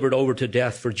being delivered over to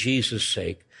death for Jesus'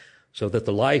 sake, so that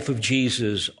the life of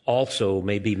Jesus also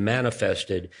may be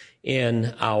manifested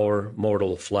in our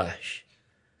mortal flesh.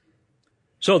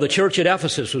 So the church at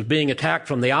Ephesus was being attacked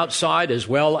from the outside as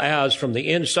well as from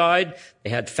the inside. They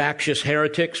had factious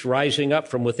heretics rising up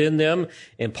from within them,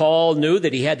 and Paul knew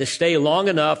that he had to stay long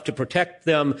enough to protect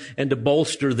them and to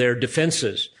bolster their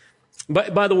defenses.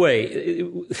 By the way,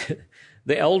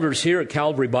 the elders here at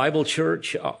Calvary Bible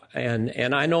Church,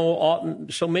 and I know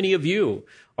so many of you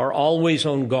are always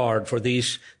on guard for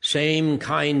these same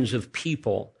kinds of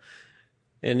people.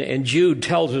 And Jude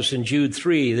tells us in Jude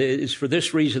 3 that it's for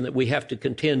this reason that we have to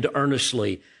contend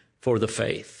earnestly for the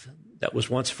faith that was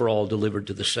once for all delivered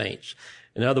to the saints.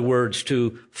 In other words,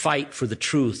 to fight for the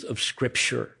truth of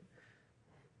Scripture.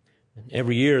 And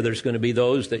every year there's going to be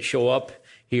those that show up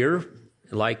here,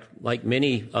 like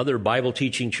many other Bible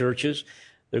teaching churches.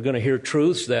 They're going to hear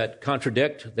truths that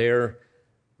contradict their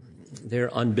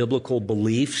unbiblical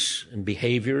beliefs and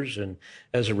behaviors. And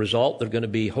as a result, they're going to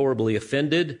be horribly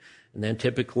offended. And then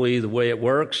typically the way it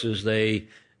works is they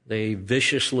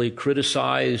viciously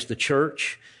criticize the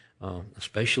church,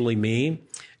 especially me,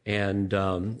 and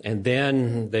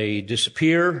then they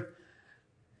disappear,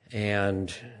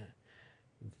 and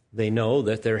they know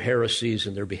that their heresies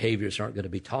and their behaviors aren't going to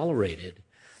be tolerated.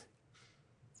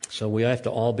 So we have to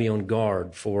all be on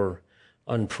guard for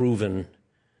unproven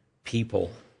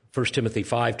people. 1 Timothy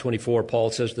 5:24,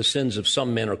 Paul says, the sins of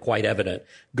some men are quite evident,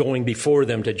 going before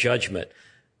them to judgment.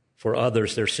 For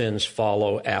others, their sins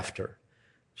follow after.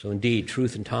 So indeed,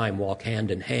 truth and time walk hand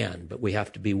in hand, but we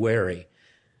have to be wary.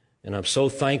 And I'm so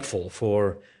thankful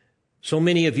for so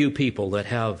many of you people that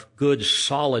have good,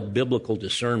 solid biblical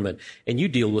discernment, and you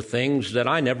deal with things that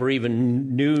I never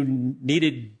even knew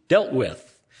needed dealt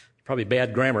with. Probably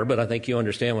bad grammar, but I think you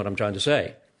understand what I'm trying to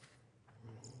say.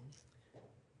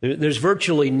 There's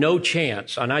virtually no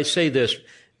chance, and I say this,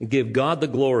 give God the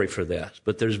glory for this,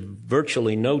 but there's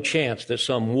virtually no chance that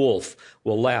some wolf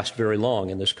will last very long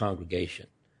in this congregation.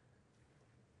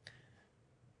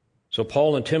 So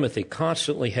Paul and Timothy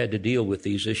constantly had to deal with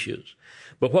these issues.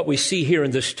 But what we see here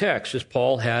in this text is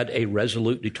Paul had a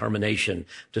resolute determination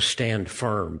to stand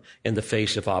firm in the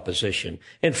face of opposition.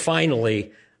 And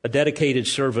finally, a dedicated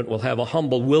servant will have a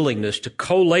humble willingness to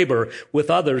co-labor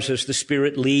with others as the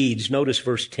Spirit leads. Notice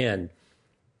verse 10.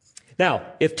 Now,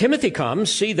 if Timothy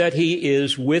comes, see that he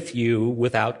is with you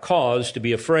without cause to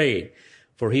be afraid,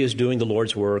 for he is doing the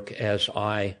Lord's work as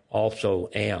I also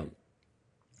am.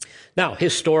 Now,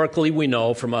 historically, we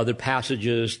know from other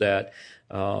passages that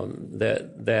Paul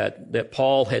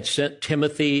had sent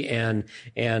Timothy and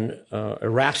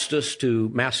Erastus to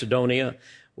Macedonia.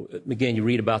 Again, you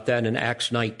read about that in Acts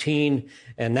 19.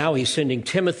 And now he's sending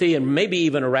Timothy and maybe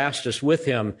even Erastus with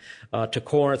him to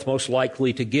Corinth, most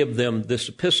likely to give them this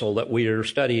epistle that we are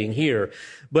studying here.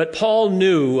 But Paul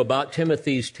knew about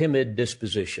Timothy's timid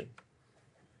disposition.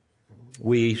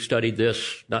 We studied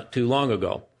this not too long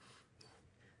ago.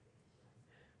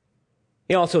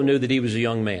 He also knew that he was a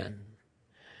young man.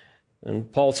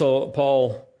 And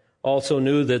Paul also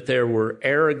knew that there were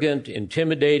arrogant,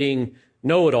 intimidating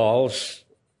know-it-alls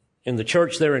in the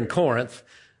church there in Corinth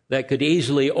that could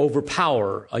easily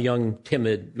overpower a young,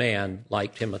 timid man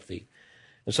like Timothy.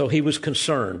 And so he was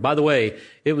concerned. By the way,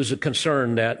 it was a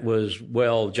concern that was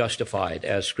well justified,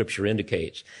 as Scripture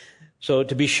indicates. So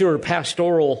to be sure,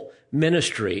 pastoral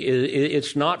ministry,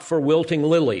 it's not for wilting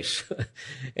lilies.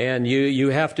 And you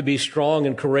have to be strong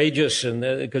and courageous, and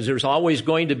because there's always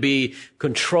going to be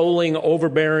controlling,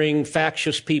 overbearing,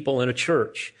 factious people in a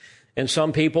church. And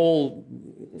some people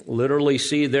literally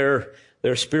see their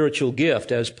spiritual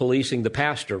gift as policing the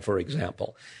pastor, for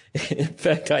example. In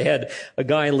fact, I had a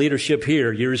guy in leadership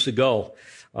here years ago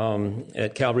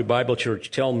at Calvary Bible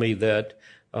Church tell me that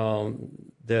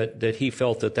he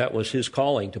felt that was his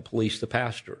calling, to police the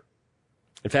pastor.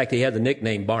 In fact, he had the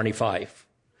nickname Barney Fife.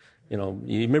 You know,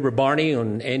 you remember Barney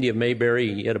on Andy of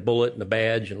Mayberry? He had a bullet and a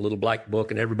badge and a little black book,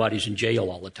 and everybody's in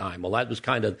jail all the time. Well, that was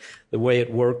kind of the way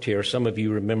it worked here. Some of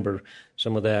you remember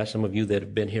some of that, some of you that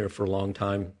have been here for a long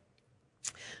time.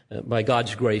 By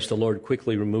God's grace, the Lord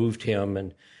quickly removed him,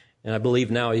 and I believe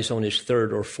now he's on his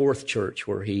third or fourth church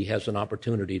where he has an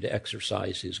opportunity to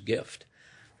exercise his gift.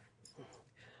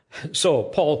 So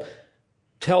Paul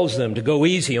tells them to go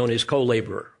easy on his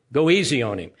co-laborer. Go easy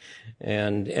on him.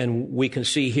 And we can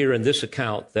see here in this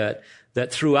account that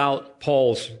throughout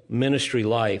Paul's ministry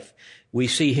life, we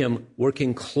see him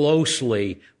working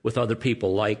closely with other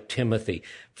people like Timothy.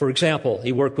 For example,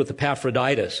 he worked with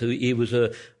Epaphroditus, he was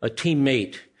a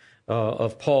teammate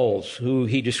of Paul's, who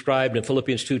he described in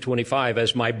Philippians 2:25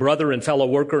 as my brother and fellow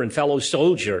worker and fellow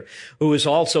soldier, who is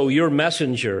also your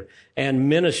messenger and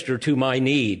minister to my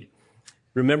need.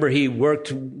 Remember, he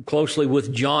worked closely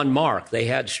with John Mark. They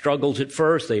had struggles at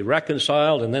first. They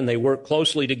reconciled, and then they worked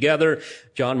closely together.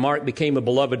 John Mark became a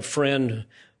beloved friend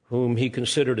whom he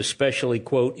considered especially,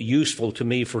 quote, useful to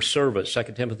me for service,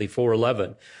 2 Timothy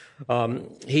 4:11.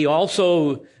 He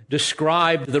also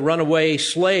described the runaway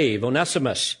slave,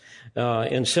 Onesimus,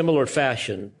 in similar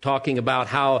fashion, talking about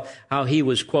how he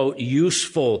was, quote,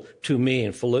 useful to me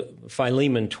in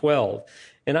Philemon 12.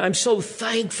 And I'm so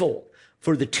thankful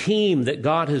for the team that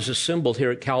God has assembled here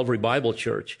at Calvary Bible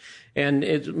Church.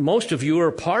 And most of you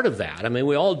are part of that. I mean,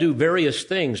 we all do various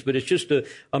things, but it's just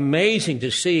amazing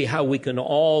to see how we can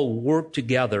all work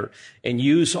together and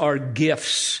use our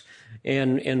gifts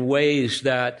in ways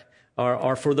that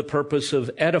are for the purpose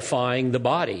of edifying the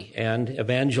body and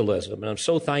evangelism. And I'm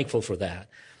so thankful for that.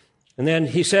 And then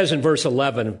he says in verse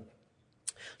 11,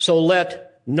 so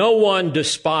let no one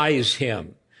despise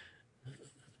him.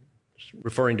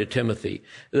 Referring to Timothy.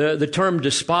 The term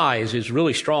despise is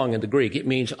really strong in the Greek. It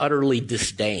means utterly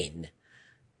disdain.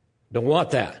 Don't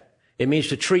want that. It means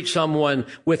to treat someone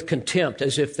with contempt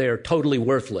as if they're totally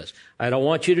worthless. I don't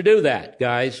want you to do that,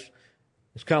 guys.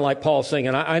 It's kind of like Paul saying,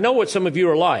 and I know what some of you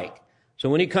are like. So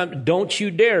when he comes, don't you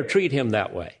dare treat him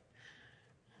that way.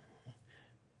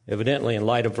 Evidently, in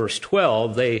light of verse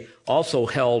 12, they also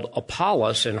held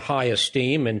Apollos in high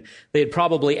esteem, and they had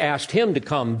probably asked him to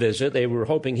come visit. They were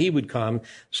hoping he would come.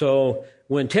 So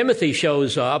when Timothy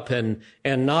shows up and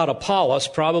not Apollos,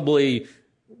 probably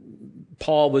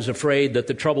Paul was afraid that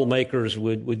the troublemakers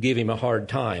would give him a hard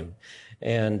time.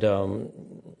 And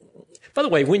by the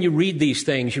way, when you read these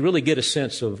things, you really get a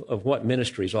sense of what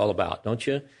ministry is all about, don't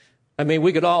you? I mean,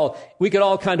 we could all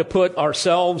kind of put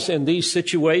ourselves in these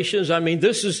situations. I mean,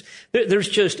 there's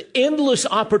just endless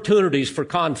opportunities for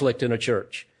conflict in a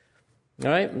church. All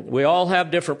right? We all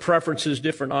have different preferences,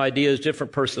 different ideas,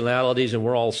 different personalities, and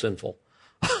we're all sinful.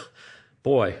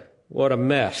 Boy, what a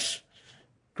mess.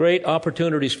 Great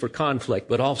opportunities for conflict,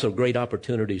 but also great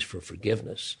opportunities for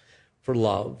forgiveness, for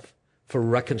love, for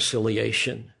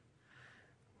reconciliation.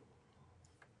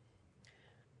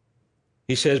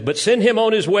 He says, but send him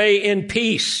on his way in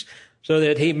peace so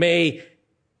that he may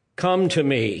come to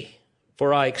me,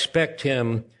 for I expect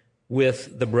him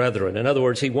with the brethren. In other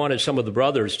words, he wanted some of the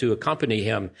brothers to accompany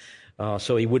him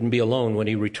so he wouldn't be alone when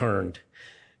he returned.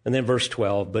 And then verse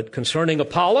 12, but concerning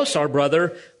Apollos, our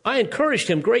brother, I encouraged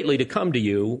him greatly to come to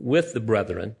you with the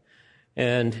brethren.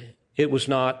 And it was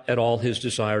not at all his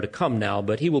desire to come now,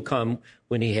 but he will come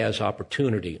when he has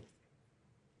opportunity.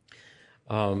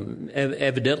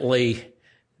 Evidently,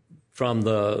 from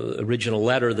the original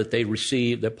letter that they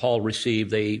received, that Paul received,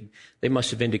 they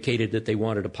must have indicated that they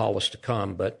wanted Apollos to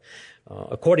come. But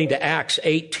according to Acts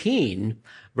 18,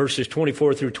 verses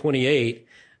 24 through 28,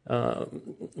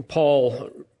 Paul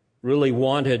really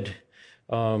wanted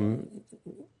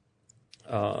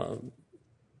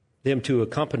them to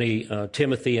accompany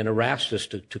Timothy and Erastus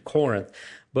to Corinth,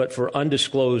 but for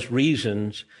undisclosed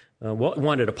reasons,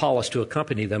 wanted Apollos to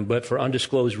accompany them, but for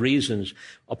undisclosed reasons,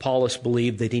 Apollos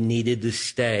believed that he needed to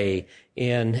stay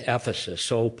in Ephesus.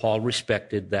 So Paul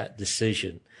respected that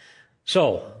decision.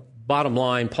 So, bottom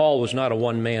line, Paul was not a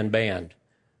one-man band.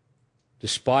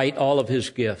 Despite all of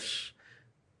his gifts,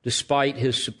 despite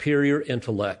his superior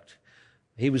intellect,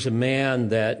 he was a man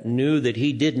that knew that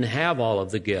he didn't have all of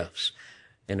the gifts.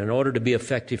 And in order to be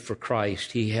effective for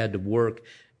Christ, he had to work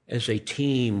as a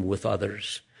team with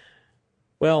others.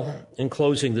 Well, in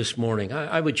closing this morning,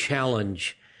 I would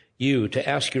challenge you to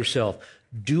ask yourself,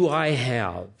 do I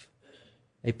have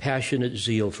a passionate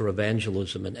zeal for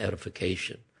evangelism and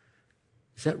edification?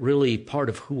 Is that really part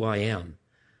of who I am?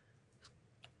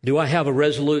 Do I have a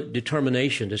resolute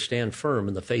determination to stand firm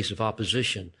in the face of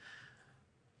opposition?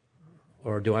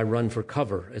 Or do I run for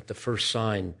cover at the first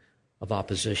sign of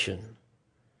opposition?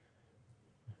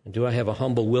 And do I have a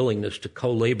humble willingness to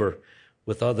co-labor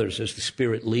with others as the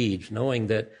Spirit leads, knowing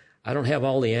that I don't have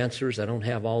all the answers, I don't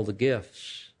have all the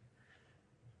gifts?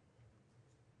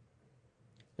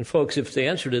 And folks, if the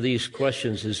answer to these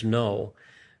questions is no,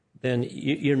 then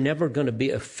you're never going to be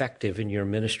effective in your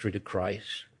ministry to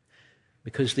Christ,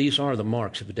 because these are the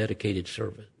marks of a dedicated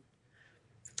servant.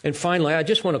 And finally, I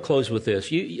just want to close with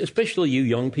this. Especially you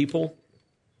young people,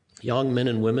 young men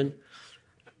and women,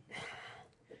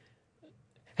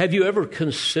 have you ever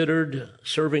considered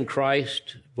serving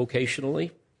Christ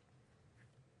vocationally?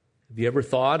 Have you ever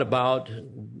thought about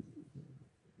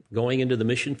going into the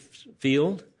mission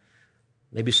field?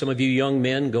 Maybe some of you young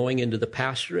men going into the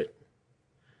pastorate.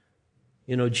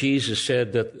 You know, Jesus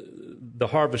said that the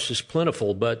harvest is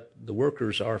plentiful, but the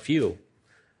workers are few.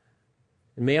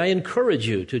 And may I encourage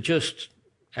you to just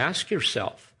ask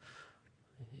yourself,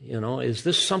 is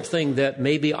this something that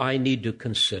maybe I need to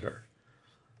consider?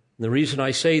 And the reason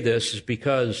I say this is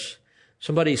because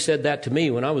somebody said that to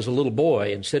me when I was a little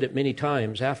boy and said it many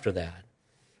times after that.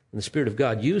 And the Spirit of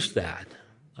God used that.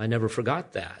 I never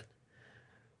forgot that.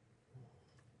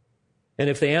 And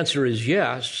if the answer is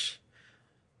yes,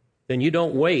 then you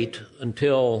don't wait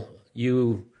until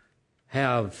you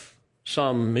have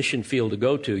some mission field to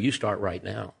go to. You start right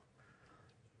now.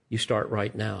 You start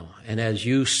right now. And as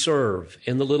you serve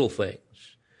in the little things,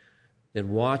 then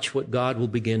watch what God will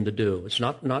begin to do. It's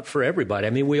not for everybody. I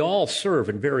mean, we all serve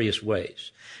in various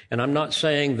ways. And I'm not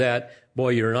saying that, boy,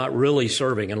 you're not really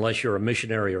serving unless you're a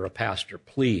missionary or a pastor.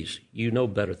 Please, you know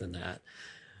better than that.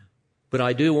 But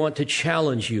I do want to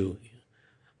challenge you,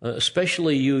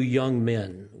 especially you young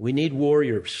men. We need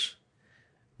warriors.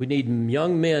 We need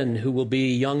young men who will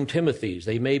be young Timothys.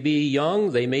 They may be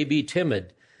young, they may be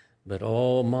timid, but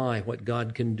oh my, what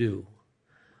God can do.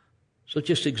 So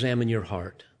just examine your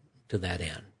heart to that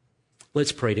end.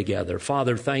 Let's pray together.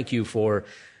 Father, thank you for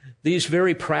these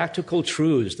very practical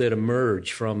truths that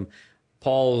emerge from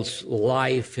Paul's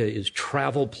life, his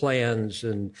travel plans,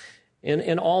 and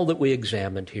all that we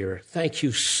examined here. Thank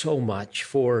you so much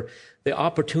for the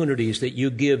opportunities that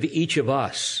you give each of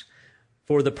us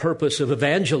for the purpose of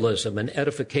evangelism and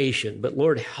edification. But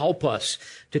Lord, help us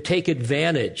to take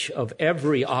advantage of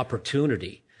every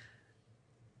opportunity,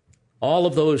 all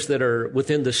of those that are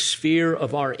within the sphere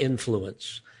of our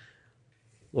influence.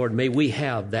 Lord, may we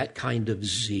have that kind of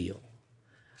zeal,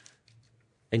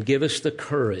 and give us the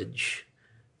courage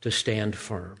to stand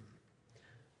firm.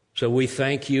 So we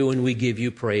thank you and we give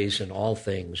you praise in all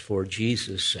things for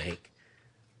Jesus' sake.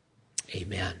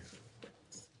 Amen.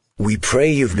 We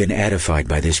pray you've been edified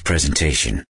by this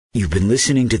presentation. You've been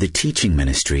listening to the teaching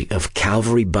ministry of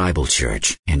Calvary Bible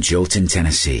Church in Jolton,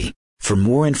 Tennessee. For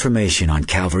more information on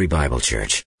Calvary Bible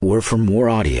Church, or for more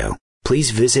audio, please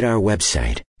visit our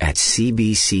website at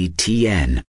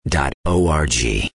cbctn.org.